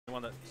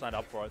one that signed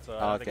up for it, so I Oh,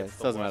 don't okay. think it's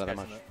the Doesn't worst matter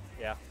that case much. in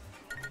it. Yeah.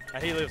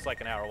 And he lives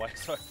like an hour away,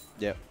 so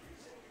Yep.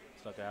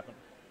 it's not going to happen.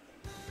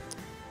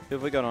 Who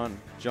have we got on?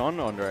 John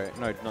Andre?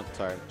 No, not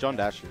sorry. John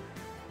Dashie.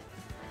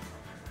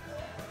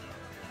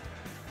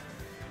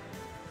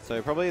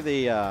 So probably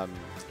the well,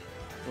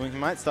 we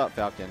might start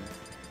Falcon.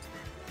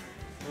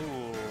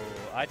 Ooh,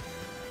 I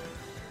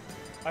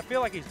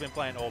feel like he's been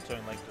playing all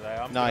Toon Link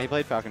today. No, he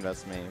played Falcon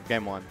versus me,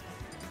 game 1.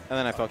 And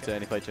then I fucked it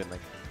and he played Toon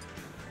Link.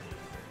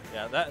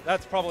 Yeah,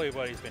 that's probably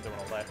what he's been doing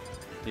all day.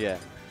 Yeah.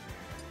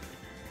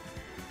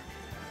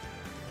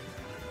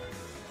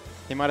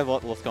 He might have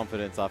lost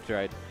confidence after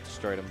I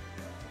destroyed him.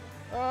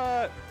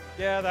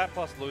 Yeah, that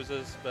plus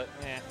losers, but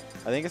eh.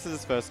 I think this is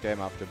his first game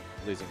after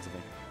losing to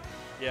me.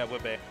 Yeah, it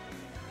would be.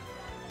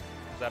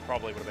 That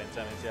probably would have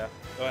been semis, yeah.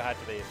 Or it had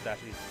to be if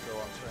Dashie's still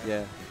on stream.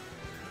 Yeah.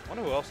 I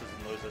wonder who else is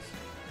in losers.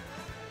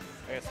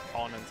 I guess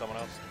Con and someone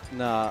else.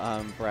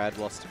 Nah, Brad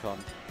lost to Con.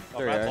 Oh,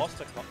 Brad lost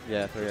to Con.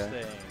 Yeah, 3-0.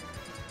 Interesting.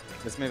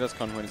 This made us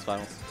Con win his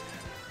finals.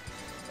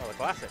 Oh, the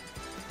classic.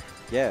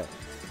 Yeah.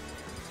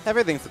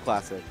 Everything's a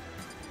classic.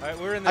 Right,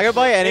 we're in I could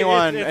play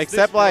anyone it's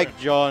except like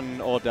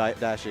John or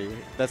Dashie.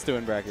 That's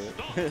doing bracket.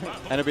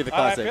 And it'll be the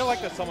classic. I feel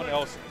like there's someone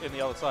else in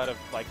the other side of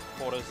like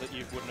quarters that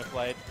you wouldn't have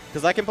played.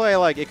 Because I can play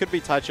like, it could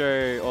be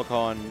Taicho or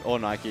Con or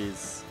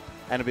Nikes.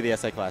 And it'll be the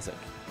SA Classic.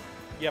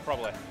 Yeah,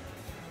 probably.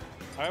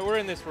 All right, we're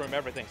in this room.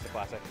 Everything's the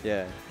classic.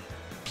 Yeah.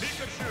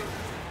 Pikachu.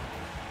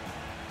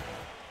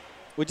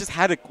 We just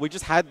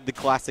had the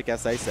classic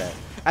SA set.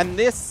 And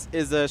this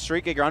is a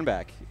Street Geek run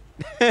back.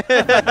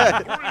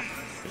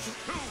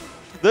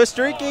 The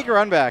Street Geek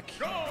run back.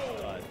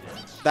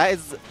 That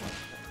is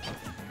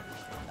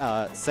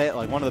say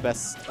like one of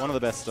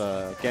the best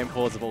game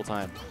calls of all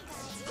time.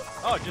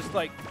 Oh, just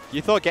like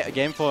you thought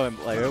game 4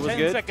 Leo was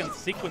good? 10-second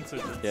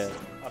sequences. It's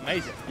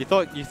amazing. You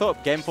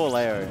thought game 4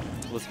 Leo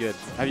was good.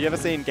 Have you ever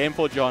seen game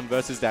 4 John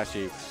versus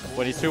Dashie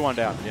when he's 2-1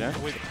 down? You know,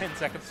 with 10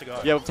 seconds to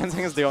go. Yeah, with 10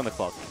 seconds to go on the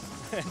clock.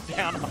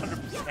 Down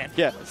 100%.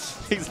 Yeah,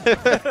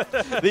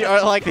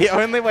 the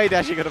only way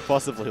Dashie could have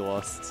possibly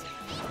lost,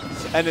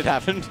 and it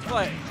happened.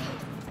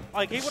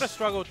 Like he would have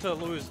struggled to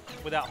lose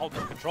without holding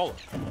the controller.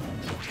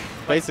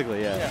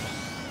 Basically, yeah.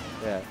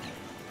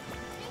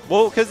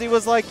 Well, because he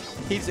was like,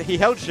 he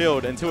held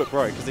shield until it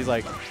broke, because he's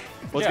like,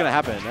 what's going to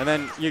happen? And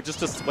then you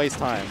just waste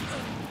time.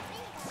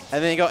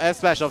 And then he got F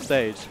smash off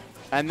stage.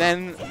 And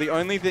then the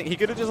only thing, he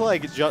could have just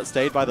like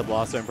stayed by the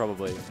blast zone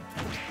probably.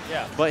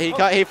 Yeah. But he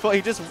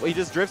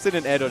just drifts in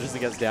an air dodge just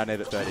gets down air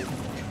at 30.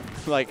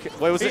 Like,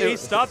 what was it? He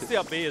starts the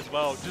up B as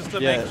well, just to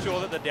make sure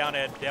that the down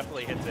air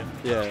definitely hits him.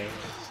 Yeah.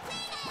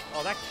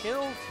 Oh, that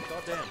killed?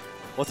 God damn.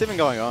 What's even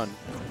going on?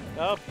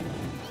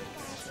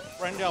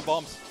 Raining down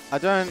bombs. I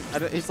don't,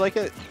 he's like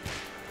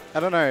I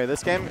don't know,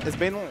 this game, it's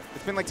been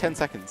like 10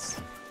 seconds.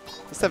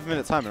 It's a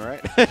 7-minute timer,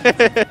 right?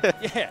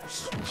 Yeah.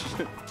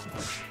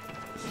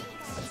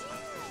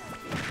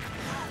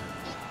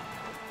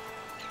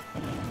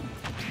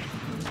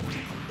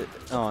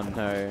 Oh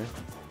no.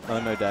 Oh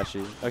no,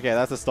 Dashie. Okay,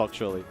 that's a stock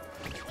surely.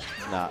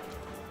 Nah.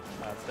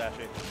 That's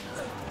Dashie.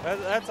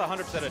 That's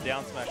 100% a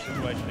down smash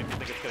situation if you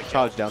think it's going to kill.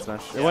 Charge down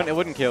smash. Yeah. It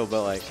wouldn't kill,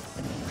 but like,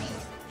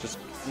 just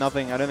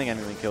nothing, I don't think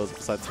anything kills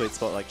besides sweet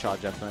spot like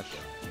charge down smash.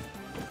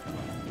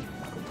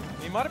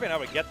 He might have been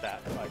able to get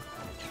that. Like,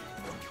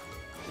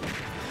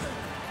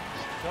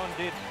 John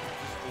did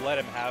just let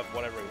him have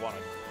whatever he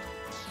wanted.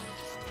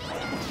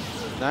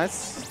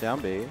 Nice.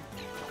 Down B.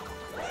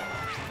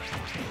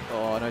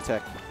 Oh, no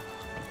tech.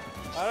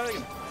 I don't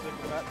think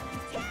it's that.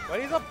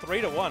 But he's up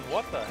 3-1.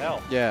 What the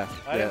hell? Yeah.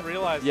 I didn't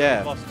realize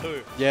that he lost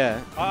 2.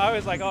 Yeah. I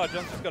was like, oh,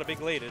 John's just got a big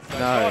lead. It's like,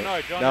 no, oh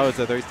no, John. That was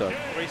a 3-stock.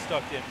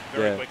 3-stocked in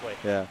very quickly.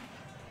 Yeah.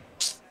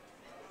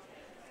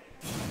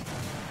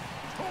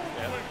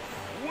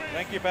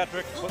 Thank you,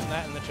 Patrick, for putting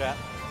that in the chat.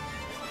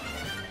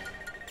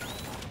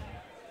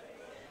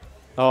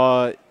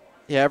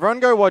 Yeah, everyone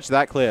go watch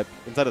that clip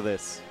instead of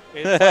this.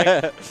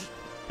 It's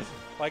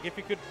like if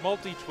you could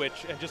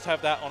multi-twitch and just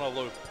have that on a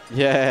loop.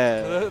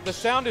 Yeah. The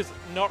sound is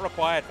not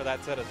required for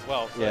that set as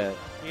well. So yeah.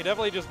 You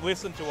definitely just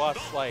listen to us,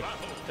 like,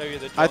 tell you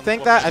that I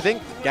think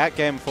GAT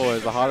Game 4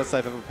 is the hardest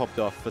I've ever popped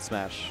off for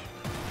Smash.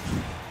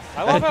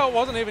 I love how it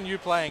wasn't even you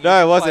playing.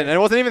 No, it wasn't. And it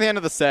wasn't even the end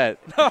of the set.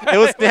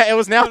 It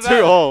was now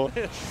 2-all.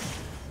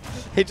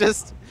 He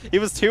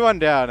was 2-1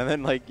 down, and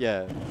then like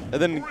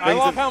and then I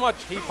love how much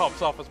he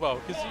pops off as well,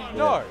 because you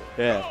know.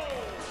 Yeah.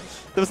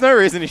 There was no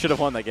reason he should have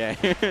won that game.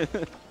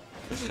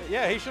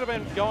 Yeah, he should have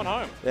been going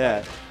home.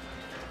 Yeah.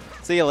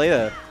 See you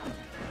later.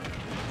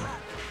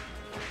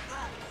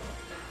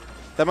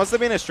 That must have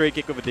been a street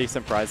kick with a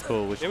decent prize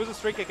pool. It was a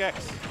street kick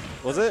X.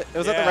 Was it? It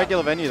was at the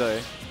regular venue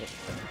though.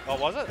 Oh,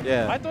 was it?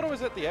 Yeah. I thought it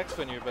was at the X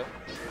venue, but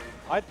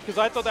because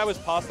I thought that was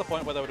past the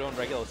point where they were doing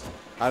regulars.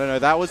 I don't know.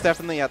 That was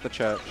definitely at the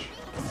church.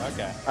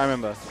 Okay. I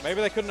remember.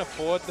 Maybe they couldn't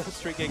afford the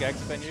Street Gig X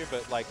venue,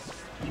 but like,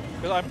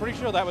 because I'm pretty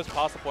sure that was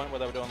past the point where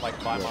they were doing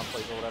like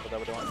bi-monthlies or whatever they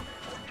were doing.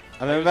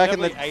 I remember back in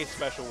the a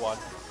special one.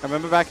 I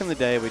remember back in the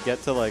day, we'd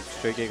get to like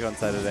Street Gig on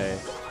Saturday,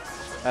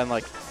 and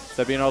like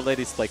there'd be an old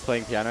lady like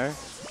playing piano,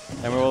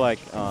 and we were like,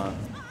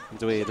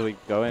 Do we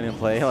go in and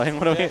play? Like,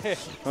 what do we?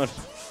 What,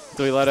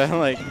 do we let her,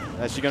 like,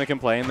 is she going to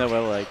complain that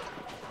we're, like...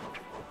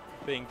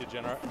 Being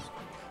degenerate.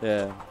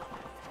 Yeah.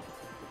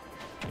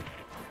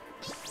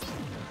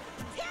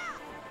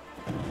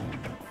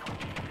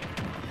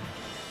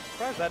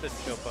 Surprised that didn't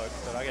shield poke,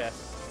 but I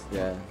guess.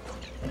 Yeah.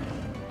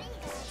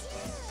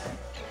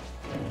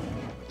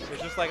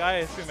 It's just like, I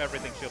assume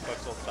everything shield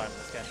pokes all the time in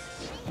this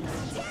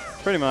game.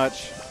 Pretty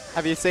much.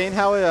 Have you seen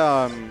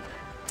how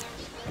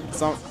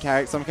some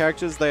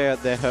characters, their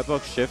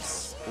hitbox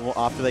shifts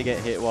after they get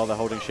hit while they're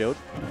holding shield?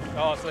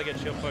 Oh, so they get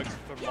shield pokes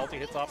for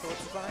multi-hits afterwards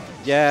or something?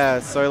 Yeah,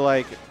 so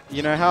like,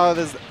 you know how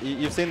there's,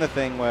 you've seen the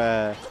thing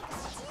where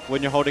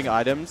when you're holding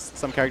items,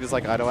 some characters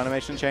like idle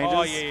animation changes?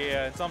 Oh,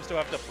 yeah, and some still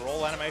have the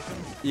brawl animation.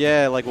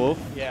 Yeah, like Wolf.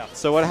 Yeah.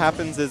 So what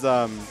happens is,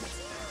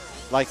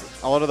 like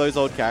a lot of those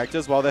old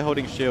characters, while they're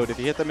holding shield, if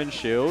you hit them in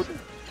shield,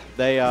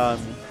 they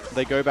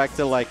go back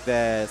to like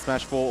their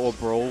Smash 4 or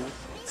Brawl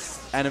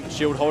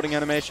shield holding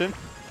animation,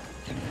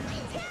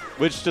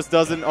 which just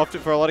doesn't,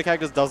 often for a lot of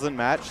characters, doesn't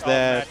match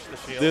their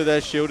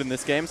shield in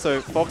this game. So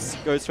Fox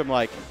goes from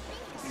like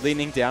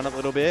leaning down a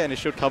little bit and his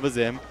shield covers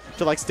him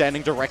to like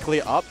standing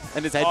directly up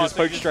and his head just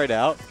pokes straight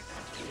out.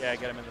 Yeah,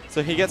 get him in the...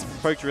 So he gets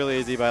poked really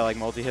easy by like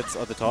multi-hits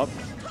at the top.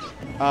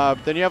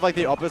 Then you have like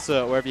the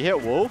opposite where if you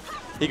hit Wolf,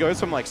 he goes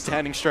from like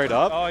standing straight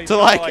up to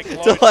like, he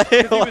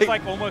was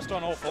like almost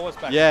on all fours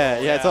back.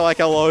 Yeah, to like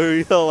a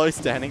low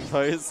standing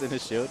pose in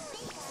his shield.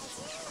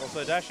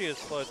 Also, Dashie has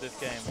slowed this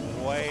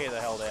game way the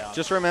hell down.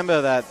 Just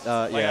remember that,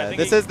 like, yeah,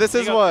 this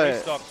is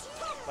what...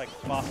 like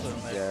faster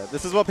than this. Yeah,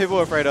 this is what people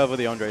were afraid of with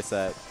the Andre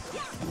set.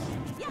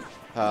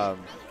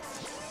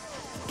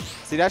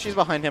 See, Dashie's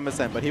behind him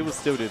 %, but he will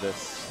still do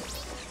this.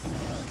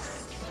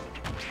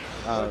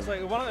 So it's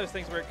like one of those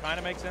things where it kind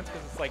of makes sense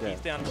because it's like he's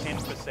down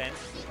 10%.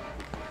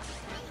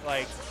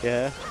 Like,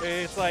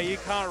 it's like you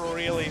can't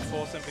really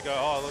force him to go,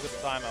 oh, look at the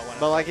timer.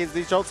 But like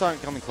these jolts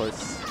aren't coming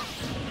close,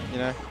 you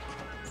know?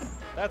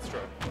 That's true.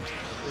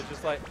 It's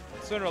just like,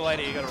 sooner or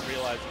later you got to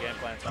realize the game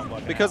plan's not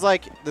working Because out.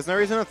 like, there's no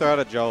reason to throw out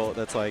a jolt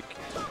that's like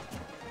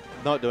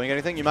not doing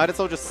anything. You might as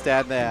well just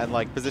stand there and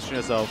like position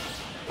yourself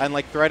and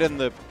like threaten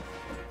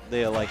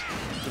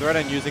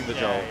threaten using the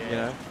jolt, you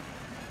know?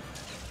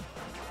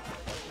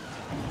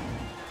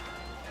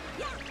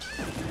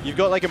 You've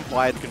got like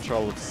implied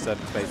control of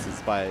certain spaces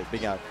by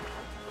being out.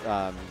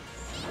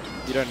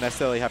 You don't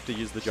necessarily have to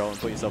use the jolt and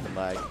put yourself in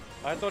lag.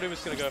 I thought he was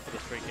going to go for the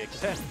street kick.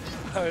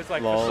 So it's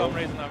like, for some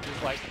reason, I'm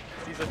just like,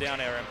 he's a down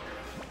air him.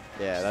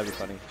 Yeah, that'd be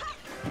funny.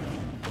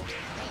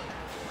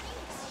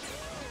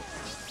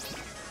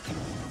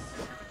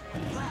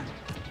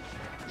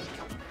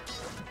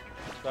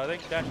 So I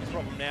think Dashie's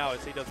problem now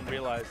is he doesn't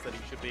realize that he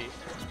should be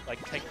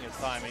like taking his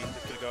time. He's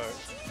just gonna go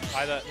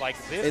either like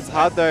this. It's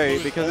hard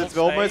though because it's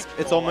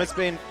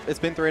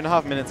been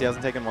 3.5 minutes. He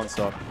hasn't taken one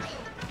stock.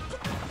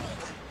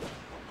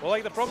 Well,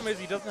 like the problem is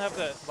he doesn't have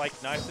the like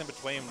nice in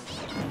between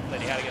that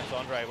he had against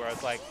Andre, where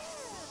it's like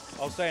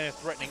I'll stay in a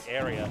threatening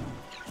area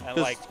and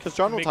like because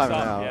John will time him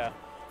out. Yeah.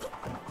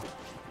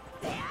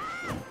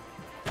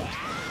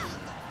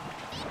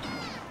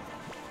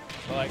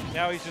 But like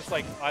now he's just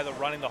like either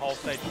running the whole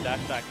stage and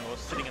dash attacking or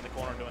sitting in the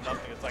corner and doing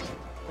nothing. It's like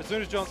as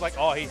soon as John's like,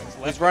 oh, he's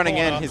running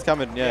corner, in, he's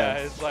coming, yeah.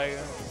 Yeah, it's like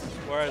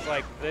whereas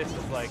like this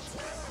is like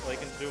well, he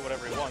can do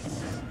whatever he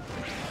wants.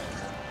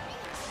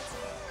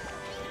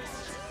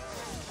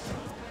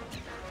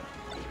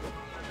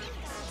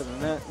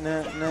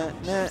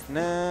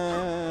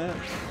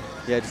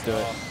 Yeah, just do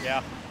it.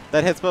 Yeah.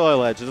 That hits below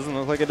ledge. It doesn't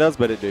look like it does,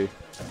 but it do.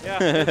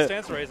 Yeah, it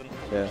stands to reason.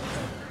 Yeah.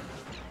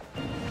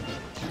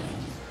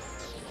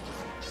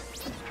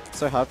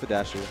 So hard for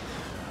Dashie.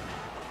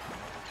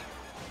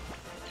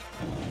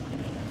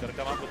 Got to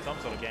come up with some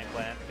sort of game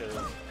plan because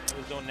what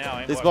he's doing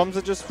now. These bombs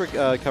are just for,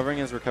 covering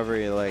his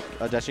recovery. Like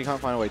Dashie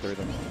can't find a way through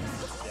them.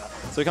 Yeah.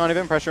 So he can't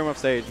even pressure him off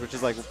stage, which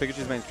is like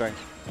Pikachu's main strength.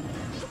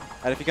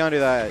 And if you can't do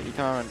that, you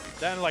can't.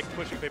 Then like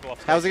pushing people off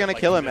stage. How's he gonna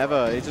kill him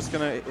ever? He's just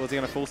gonna. Was he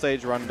gonna full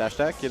stage run dash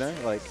attack? You know,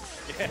 like.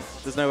 Yeah.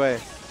 There's no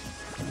way.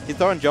 He's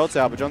throwing jolts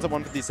out, but John's at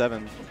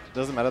 157.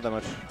 Doesn't matter that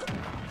much.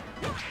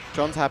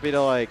 John's happy to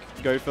like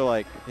go for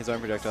like his own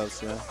projectiles,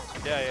 you know.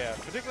 Yeah, yeah.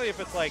 Particularly if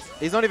it's like.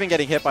 He's not even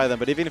getting hit by them,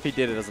 but even if he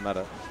did, it doesn't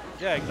matter.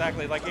 Yeah,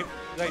 exactly. Like if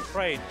they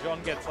trade,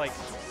 John gets like,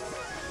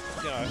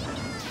 you know,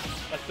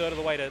 a third of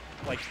the way to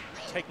like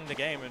taking the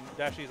game, and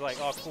Dashie's like,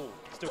 oh cool,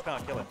 still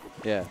can't kill him.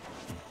 Yeah.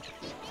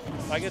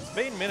 Like it's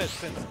been minutes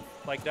since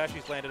like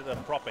Dashie's landed a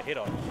proper hit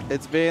on him.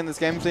 This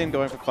game's been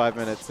going for 5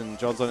 minutes, and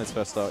John's on his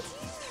first stock.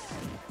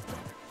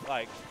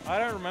 Like I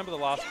don't remember the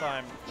last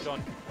time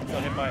John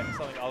got hit by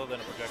something other than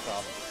a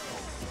projectile.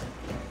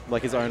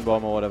 Like his own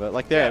bomb or whatever.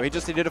 Like there, he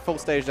did a full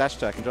stage dash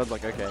attack, and John's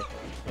like, okay.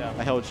 Yeah.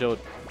 I held shield,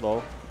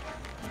 lol.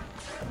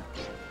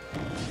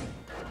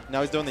 Now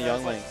he's doing the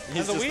youngling.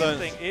 And the weird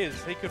thing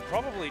is, he could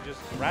probably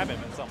just grab him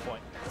at some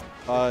point.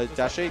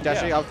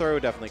 Dashie, up throw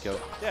would definitely kill.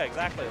 Yeah,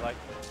 exactly. Like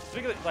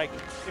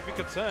if you're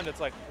concerned, it's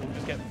like we'll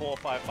just get 4 or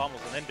 5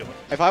 fumbles and then do it.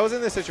 If I was in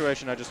this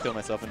situation, I'd just kill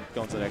myself and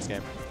go on to the next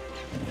game.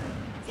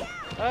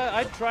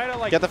 I'd try to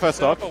like get the first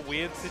stock. A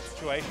weird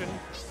situation,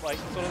 like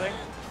sort of thing.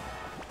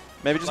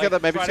 Maybe just get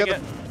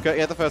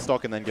the first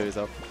stock and then go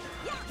yourself.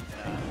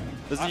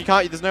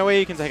 There's no way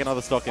you can take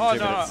another stock in 2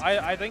 minutes. No.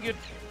 I think you're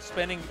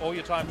spending all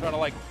your time trying to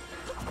like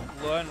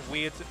learn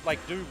weird, like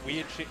do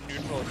weird shit in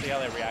neutral and see how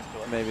they react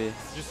to it. Maybe.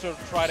 Just to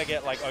try to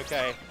get like,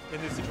 okay,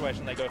 in this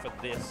situation they go for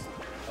this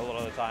a lot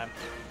of the time.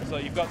 So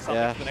you've got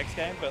something for the next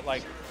game, but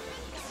like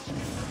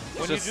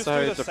when you just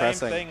do the same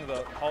thing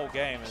the whole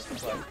game, it's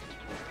just like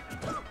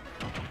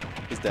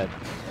he's dead.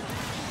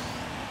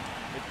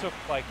 It took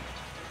like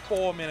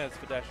 4 minutes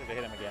for Dashie to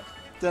hit him again.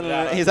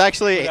 He's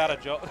actually without a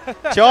job.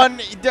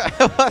 John,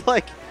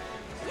 like,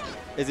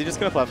 is he just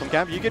gonna platform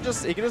camp? He could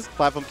just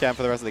platform camp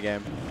for the rest of the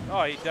game.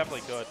 Oh, he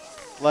definitely could.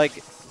 Like,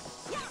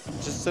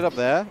 just sit up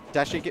there.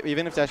 Dashie,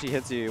 even if Dashie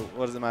hits you,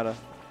 what does it matter?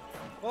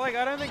 Well, like,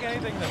 I don't think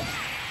anything that.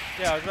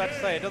 Yeah, I was about to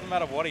say it doesn't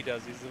matter what he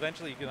does. He's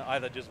eventually gonna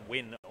either just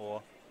win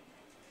or.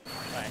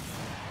 Like,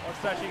 what's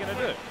Dashie gonna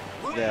do?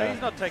 Yeah.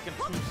 He's not taking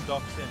 2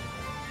 stocks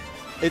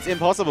in. It's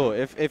impossible.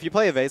 If you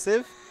play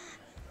evasive,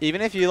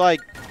 even if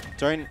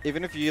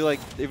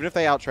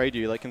they out trade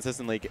you like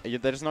consistently,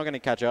 they're just not going to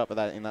catch up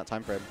in that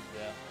time frame.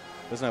 Yeah.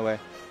 There's no way.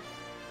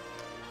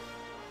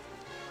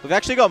 We've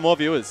actually got more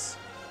viewers.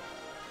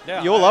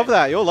 Yeah. You'll love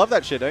that. You'll love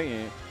that shit, don't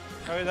you?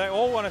 I mean, they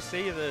all want to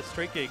see the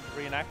Street Geek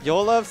reenacted.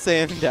 You'll love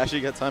seeing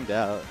Dashie get timed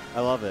out.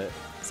 I love it.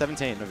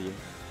 17 of you.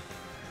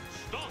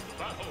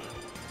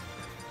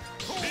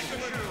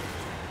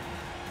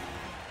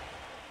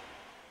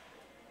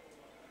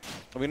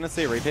 Are we going to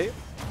see a repeat?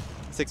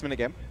 6-minute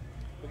game?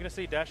 We're going to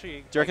see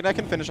Dashie. Do you reckon I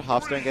can finish a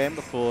half-stone game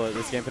before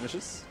this game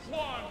finishes?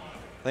 I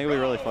think it'll be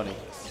really funny.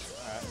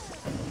 Alright.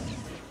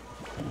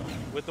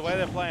 With the way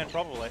they're playing,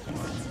 probably.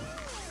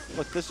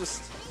 Look, there's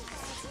just...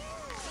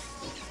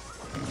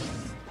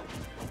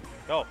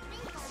 Oh.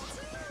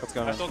 What's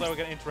going on? I thought they were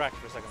going to interact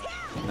for a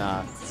second.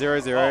 Nah.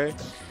 0-0.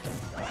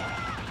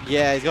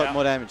 Yeah, he's got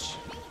more damage.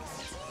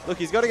 Look,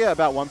 he's got to get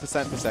about 1%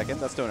 per second.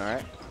 That's doing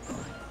alright.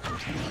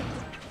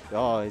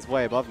 Oh, he's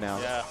way above now.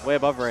 Yeah. Way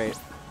above rate.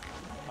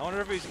 I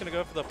wonder if he's going to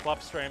go for the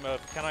flop stream of,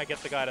 can I get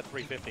the guy to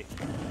 350?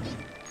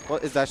 Well,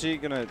 is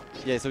Dashie going to...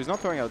 Yeah, so he's not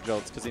throwing out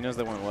jolts because he knows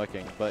they weren't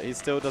working, but he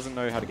still doesn't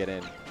know how to get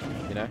in,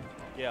 you know?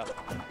 Yeah.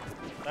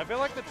 I feel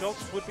like the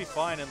jolts would be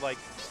fine in, like,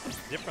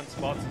 different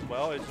spots as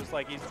well. It's just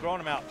like he's throwing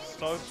them out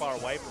so far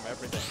away from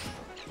everything.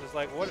 It's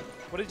like, what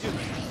did you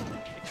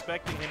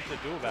expecting him to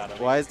do about it?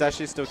 Why is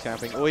Dashie still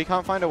camping? Well, he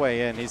can't find a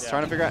way in. He's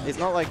trying to figure out... He's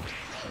not, like...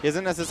 He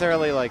isn't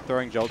necessarily, like,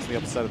 throwing jolts to the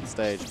opposite side of the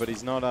stage, but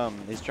he's not,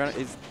 He's trying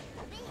to...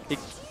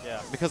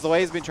 Because the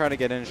way he's been trying to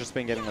get in has just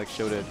been getting, like,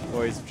 shielded.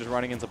 Or he's just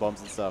running into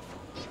bombs and stuff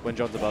when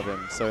John's above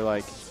him. So,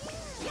 like...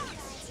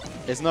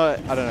 It's not...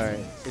 I don't know.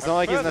 It's not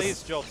like he's...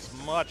 these jolts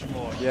much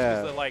more.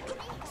 Yeah. Because they're, like,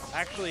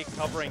 actually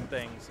covering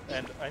things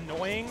and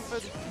annoying for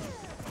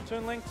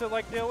Toon Link to,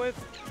 like, deal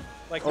with.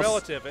 Like, also,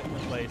 relative,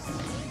 at least.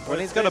 When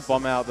he's got a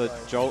bomb out, the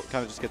jolt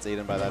kind of just gets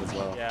eaten by that as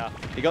well. Yeah.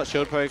 He got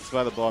shield poked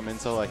by the bomb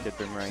into, like, a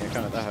boomerang. It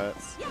kind of... That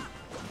hurts.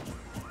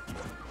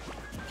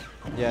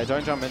 Yeah,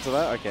 don't jump into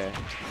that? Okay.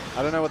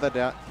 I don't know what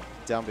that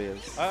down B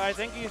is. I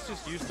think he's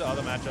just used to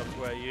other matchups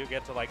where you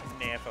get to, like,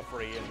 nair for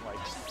free and, like...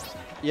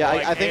 Yeah,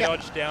 I think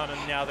dodge down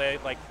and now they're,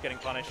 like, getting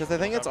punished. Because I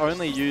think it's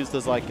only used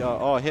as, like,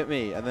 oh, hit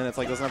me, and then it's,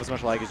 like, doesn't have as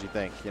much lag as you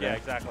think, you know? Yeah,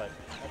 exactly.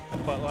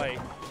 But, like,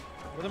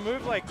 with a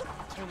move like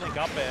Toon Link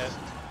up air,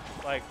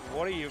 like,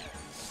 what are you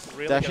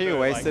really going to do? Dashie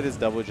wasted his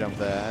double jump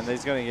there, and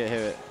he's going to get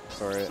hit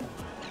for it.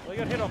 Well, he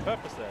got hit on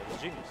purpose there.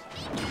 It's genius.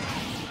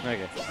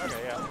 Okay.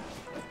 Okay, yeah.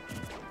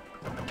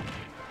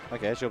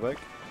 Okay, shield poke.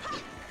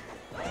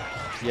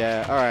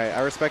 Yeah, alright,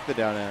 I respect the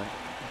down air.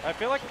 I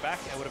feel like back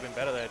air would have been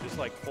better there, just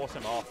like force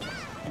him off.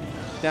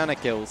 Down air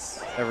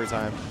kills every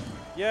time.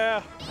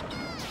 Yeah.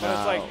 But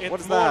it's like,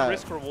 it's more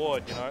risk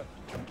reward, you know?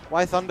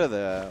 Why thunder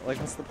there? Like,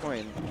 what's the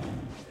point?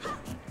 Yeah.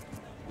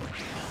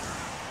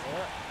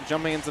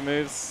 Jumping into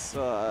moves.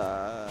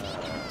 That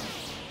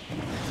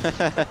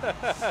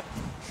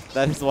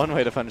is one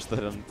way to punish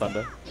the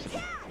thunder.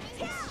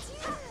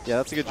 Yeah,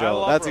 that's a good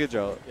jolt. That's a good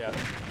jolt. Yeah,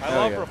 I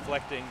love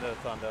reflecting the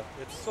thunder.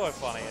 It's so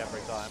funny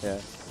every time. Yeah.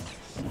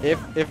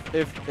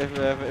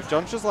 If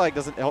John just like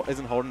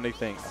isn't holding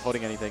anything,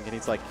 and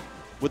he's like,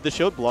 would the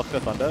shield block the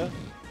thunder?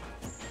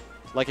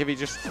 Like if he's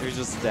just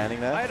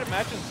standing there? I'd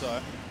imagine so.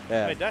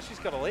 Yeah. I mean, Dashie's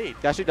got a lead.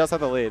 Dashie does have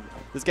the lead.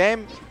 This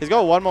game, he's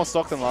got 1 more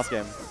stock than last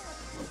game.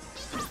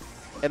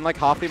 In like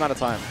half the amount of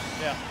time.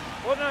 Yeah.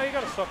 Well, no, he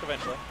got a stock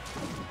eventually.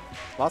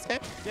 Last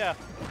game? Yeah.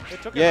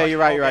 It took yeah, you're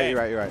right.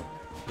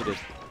 He did.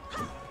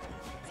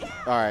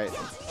 All right,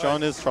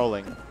 John is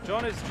trolling.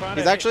 John is trying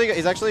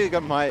he's actually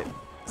got my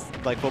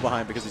like fall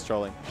behind because he's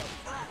trolling.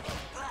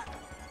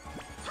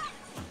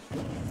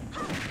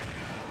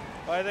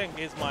 I think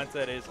his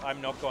mindset is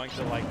I'm not going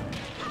to like,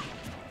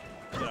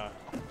 you know.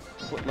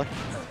 What, like,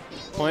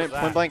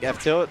 point blank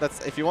F tilt.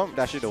 That's if you want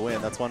Dashie to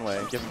win. That's one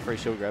way. Give him free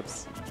shield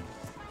grabs.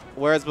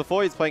 Whereas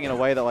before he's playing in a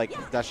way that like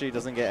Dashie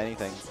doesn't get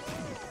anything.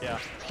 Yeah.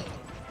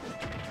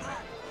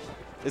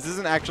 This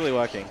isn't actually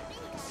working.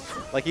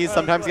 Like he's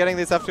sometimes getting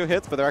these F2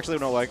 hits, but they're actually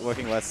not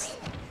working less.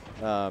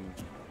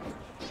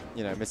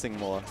 You know, missing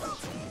more.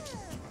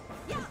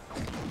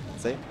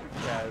 See?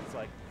 Yeah, it's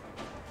like.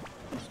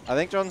 I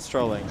think John's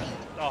trolling.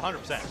 Oh,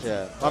 100%.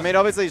 Yeah. I mean,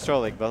 obviously he's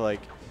trolling, but like,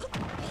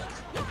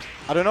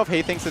 I don't know if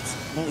he thinks it's.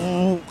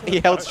 He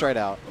held straight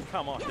out.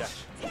 Come on,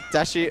 Dash.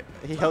 Dashie,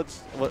 he held.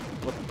 What?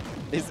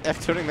 He's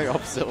F-turning the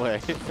opposite way.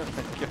 Oh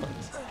my god.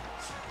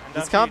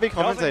 This can't be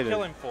commentated.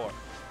 Kill him for.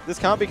 This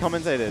can't be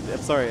commentated. I'm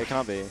sorry, it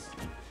can't be.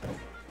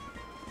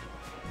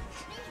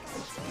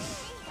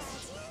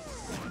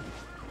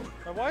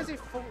 But why is he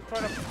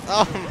trying to...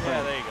 Oh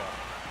yeah, there you go.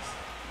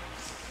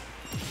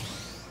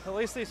 At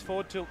least these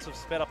forward tilts have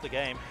sped up the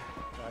game.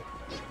 Right.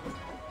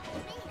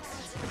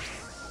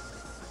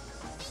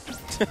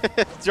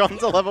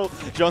 John's a level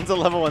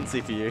 1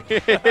 CPU.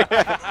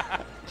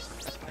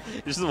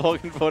 You're just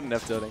walking forward and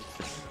F-tilting.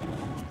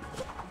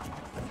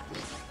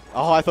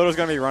 Oh, I thought it was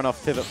going to be run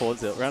off pivot forward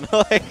tilt. Run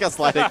like a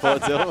sliding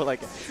forward tilt.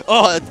 Like,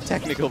 oh, a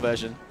technical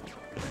version.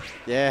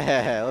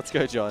 Yeah, let's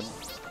go, John.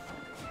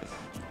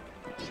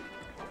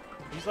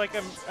 He's like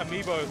an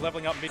amiibo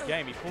leveling up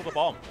mid-game. He pulled a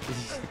bomb.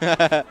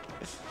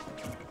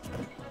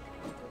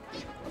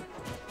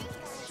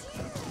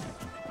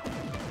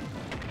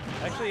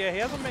 Actually, yeah, he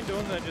hasn't been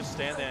doing the just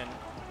stand there and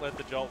let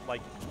the jolt,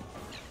 like,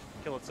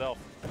 kill itself.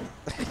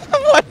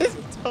 What is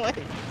he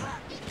doing?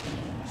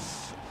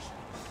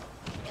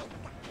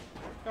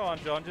 Go on,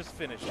 John, just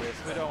finish this.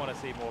 We don't want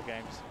to see more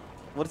games.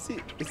 What is he?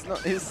 It's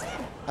not his.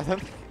 I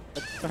don't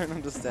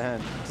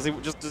understand. Does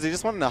he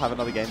just want to have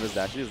another game with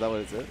Dashie? Is that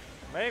what it is?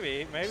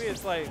 Maybe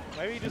it's like,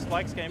 maybe he just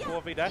likes game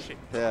 4 v Dashie.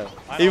 Yeah.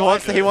 He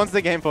wants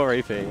the game 4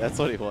 repeat. That's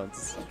what he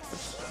wants.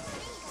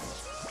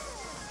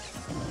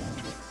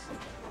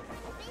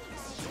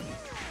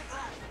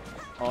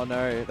 Oh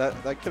no,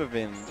 that could have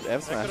been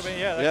F smash. That could have been,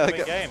 yeah, that could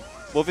have been game.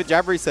 Well, if it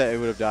jab reset, it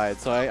would have died.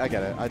 So I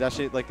get it. I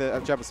Dashie, like the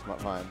jab was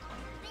fine.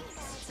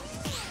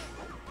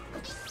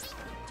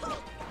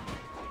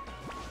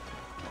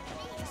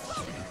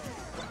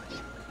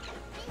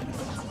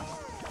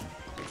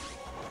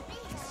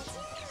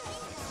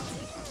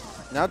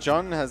 Now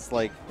John has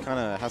like kind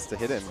of has to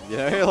hit him, you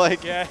know,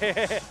 like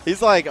yeah.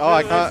 He's like, oh,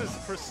 I can't. This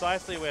is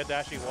precisely where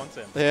Dashie wants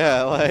him.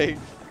 Yeah, like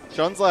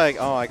John's like,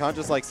 oh, I can't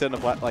just like sit in a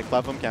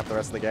platform camp the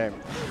rest of the game.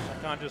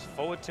 I can't just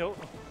forward tilt.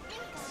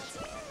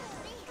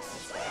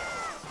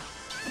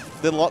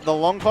 The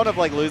long con of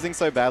like losing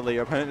so badly,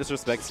 your opponent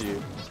disrespects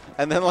you,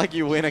 and then like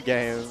you win a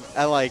game,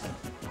 and like,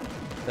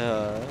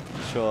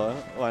 sure,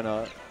 why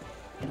not?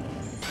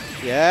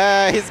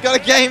 Yeah, he's got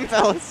a game,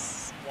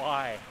 fellas.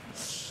 Why?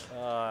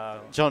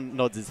 John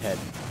nods his head.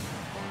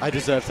 I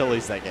deserve to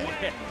lose that game.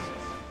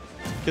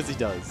 Because he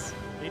does.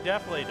 He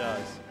definitely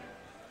does.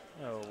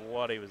 I don't know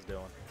what he was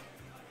doing.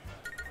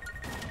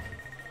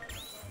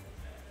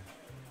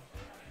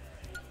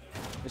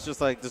 It's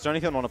just like, does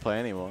Johnny Jan want to play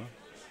anymore?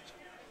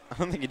 I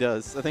don't think he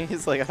does. I think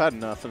he's like, I've had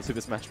enough of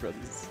Super Smash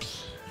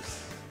Brothers.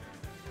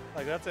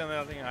 Like, that's the only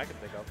other thing I can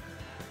think of.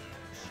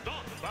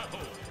 Start battle.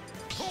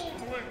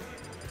 Toon win.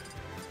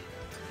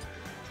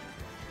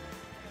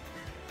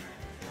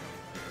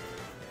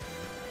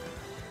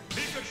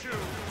 Pikachu.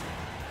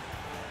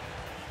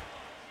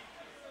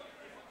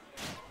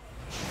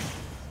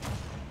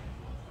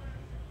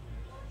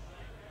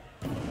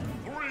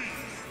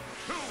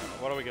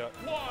 What do we got?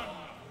 1,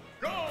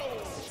 go!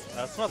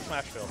 It's not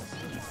Smashville.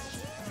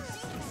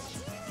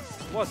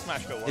 What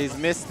Smashville was? He's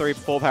missed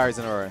 4 parries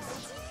in a row.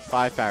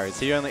 5 parries.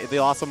 The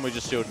last one we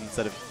just shielded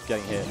instead of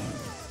getting hit.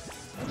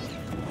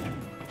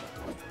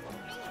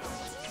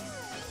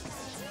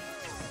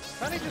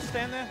 Can't he just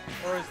stand there?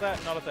 Or is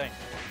that not a thing?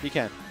 He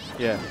can.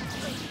 Yeah.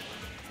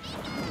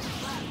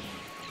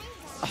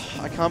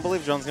 I can't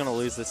believe John's going to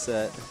lose this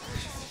set.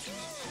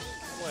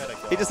 Where to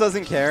go? He just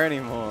doesn't care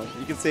anymore.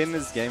 You can see it in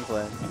his game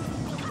plan.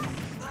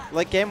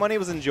 Like, game 1 he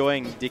was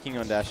enjoying dicking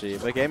on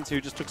Dashie, but game 2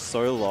 just took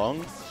so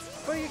long.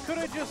 But you could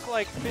have just,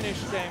 like,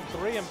 finished game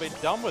 3 and been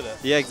done with it.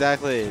 Yeah,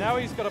 exactly. Now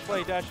he's got to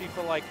play Dashie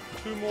for, like,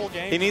 2 more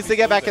games. He needs to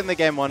get back in the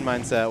game 1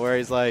 mindset where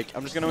he's like,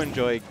 I'm just going to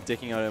enjoy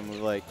dicking on him with,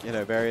 like, you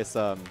know, various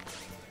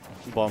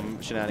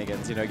bomb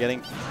shenanigans. You know,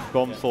 getting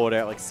bomb forward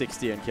out like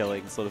 60 and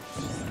killing, sort of.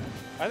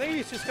 I think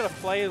he's just got to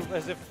play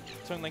as if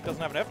Toon Link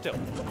doesn't have an F-tilt.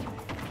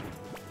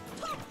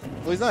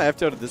 Well, he's not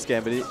F-tilted this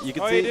game, but you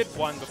can see... he did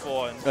one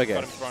before and got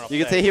him thrown off You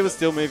can stage, see he was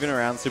still moving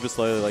around super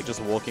slowly, like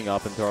just walking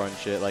up and throwing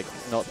shit, like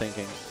not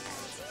thinking.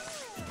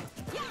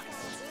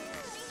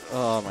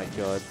 Oh my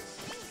god.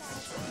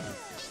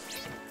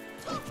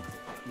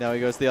 Now he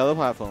goes to the other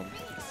platform.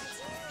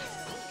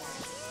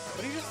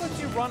 But he just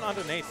lets you run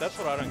underneath. That's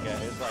what I don't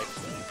get. It's like,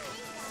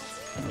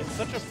 it's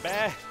such a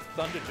bad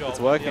thunder jolt. It's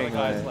working, the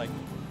other guy's like,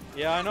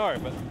 yeah, I know,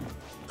 but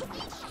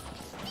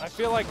I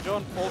feel like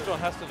all John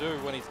has to do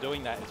when he's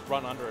doing that is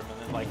run under him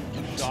and then like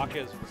shark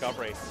his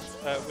recovery,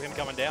 him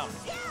coming down.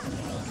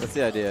 That's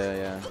the idea,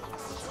 yeah.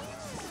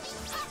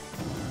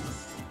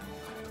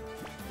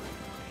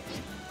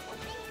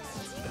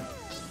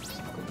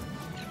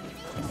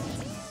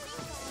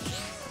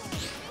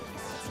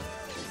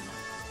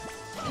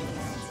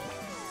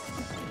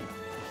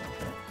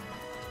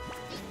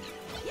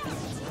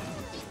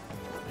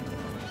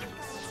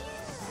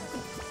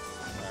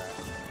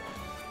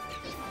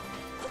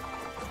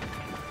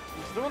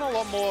 doing a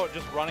lot more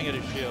just running at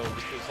his shield,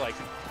 which was like,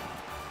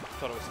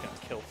 thought it was going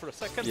to kill for a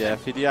second. Yeah,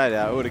 if he DI'd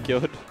out, it would have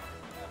killed.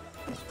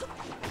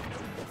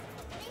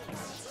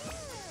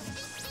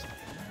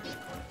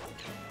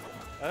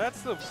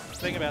 That's the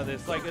thing about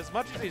this. Like, as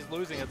much as he's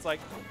losing, it's like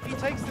he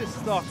takes this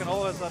stock, and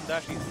all of a sudden,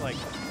 Dashie's like.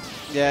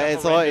 Yeah,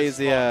 it's a lot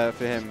easier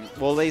for him.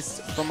 Well, at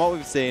least from what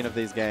we've seen of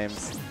these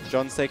games,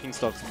 John's taking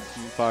stocks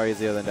far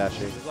easier than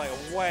Dashie. It's like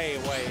way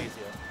easier.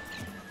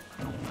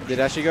 Yeah,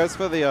 Dashie goes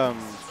for the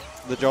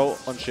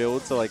jolt on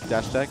shield, so like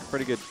dash tech,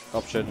 pretty good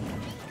option,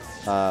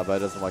 but it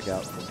doesn't work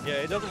out. Yeah,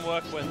 it doesn't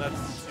work when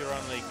that's your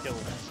only kill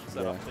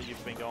setup that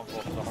you've been going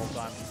for the whole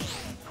time.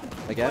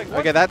 Again? Like,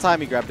 okay, that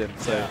time he grabbed him,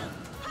 so. Yeah.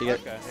 Okay,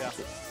 yeah.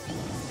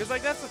 Because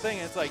like that's the thing,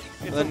 it's like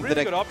it's then a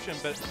really good option,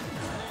 but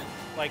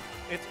like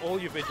it's all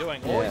you've been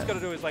doing. All he's got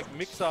to do is like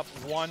mix up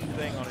one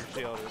thing on his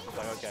shield. It's just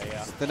like okay,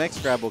 yeah. The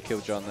next grab will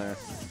kill John there.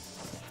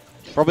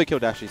 Probably kill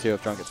Dashie too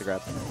if John gets a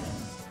grab.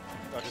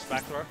 Oh, just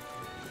back throw.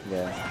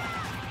 Yeah.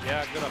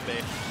 Yeah, good on B.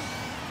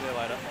 See you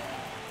later.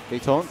 He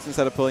taunts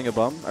instead of pulling a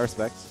bomb. I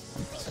respect.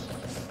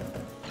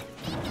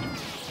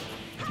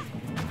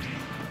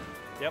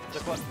 Yep,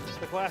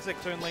 the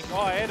classic Toon Link. Oh,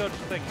 I air dodged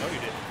the thing. No,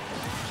 you didn't.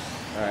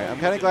 All right, I'm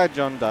kind of glad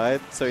John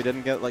died, so he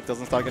didn't get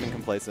doesn't start getting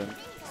complacent.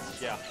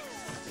 Yeah.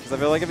 Because I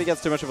feel like if he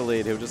gets too much of a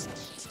lead, he'll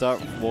just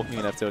start walking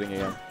and F-tilting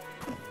again.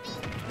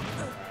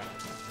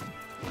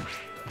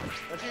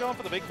 Actually going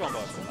for the big combo.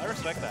 I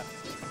respect that.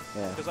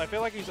 Yeah. Because I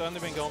feel like he's only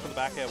been going for the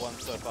back air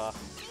ones so far.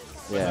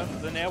 Yeah.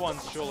 But the nair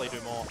ones surely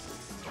do more.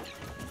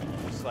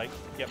 Just like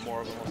get more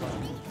of them or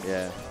something.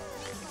 Yeah.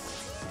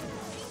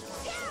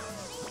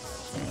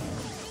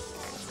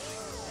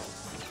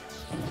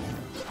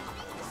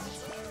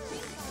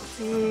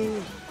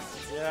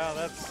 Yeah,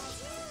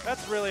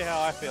 that's really how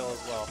I feel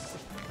as well.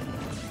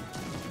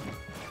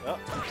 Oh.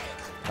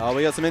 Oh,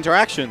 we got some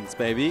interactions,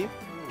 baby.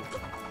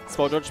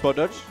 Spot dodge, spot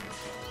dodge.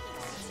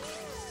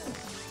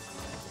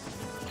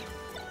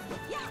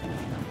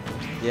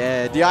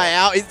 Yeah, DI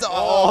out.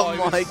 Oh he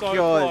was my so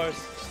god.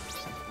 close.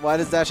 Why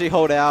does Dashie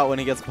hold out when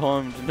he gets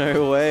bombed?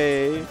 No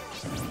way.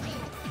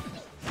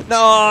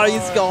 No,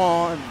 he's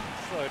gone.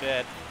 So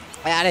dead.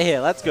 Out of here.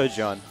 Let's go,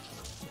 John.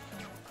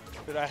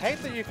 Dude, I hate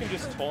that you can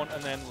just taunt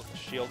and then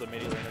shield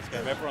immediately in this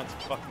game. Everyone's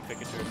fucking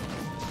Pikachu.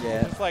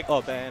 Yeah. It's like,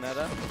 oh,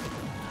 Bayonetta.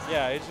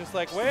 Yeah, it's just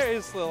like, where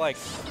is the like?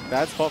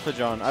 Bad spot for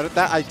John.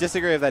 I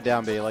disagree with that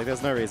down B. Like,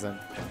 there's no reason.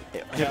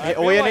 Yeah, I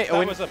feel like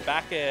that was a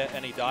back air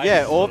and he died.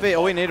 Yeah, all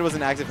we needed was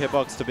an active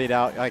hitbox to beat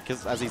out, like,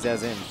 as he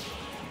says in.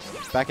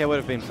 Back air would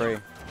have been free.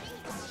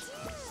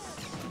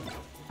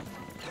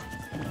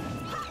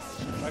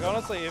 Like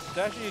honestly, if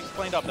Dashie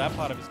cleaned up that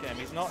part of his game,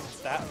 he's not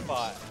that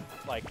far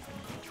like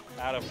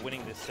out of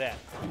winning this set.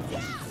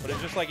 But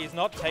it's just like he's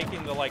not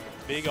taking the like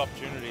big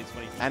opportunities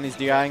when he. And he's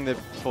DIing the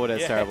forward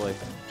airs terribly.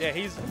 Yeah,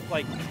 he's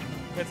like,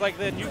 it's like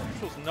their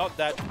neutral's not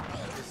that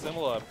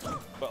dissimilar,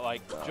 but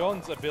like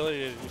John's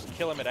ability to just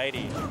kill him at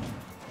 80,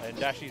 and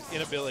Dashie's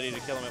inability to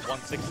kill him at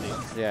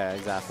 160. Yeah,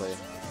 exactly.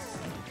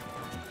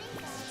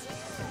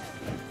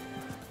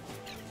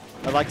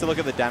 I'd like to look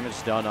at the damage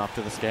done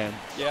after this game.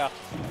 Yeah.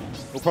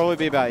 We'll probably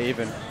be about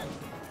even.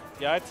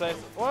 Yeah, I'd say,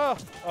 well,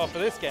 oh, for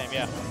this game,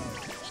 yeah.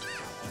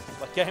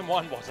 Like game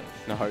 1 wasn't.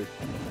 No.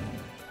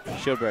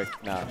 Shield break.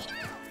 Nah.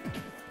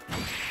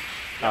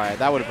 Alright,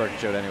 that would have broken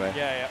shield anyway.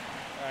 Yeah, yeah.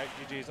 Alright,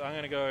 GG's. I'm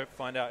going to go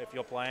find out if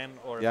you're playing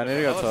or if yeah, I need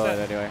to go to the toilet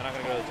anyway. And I'm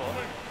going to go to the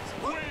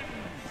toilet.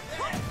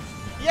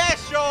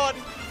 Yes, John!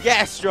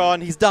 Yes,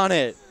 John! He's done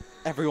it!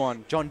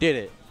 Everyone, John did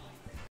it.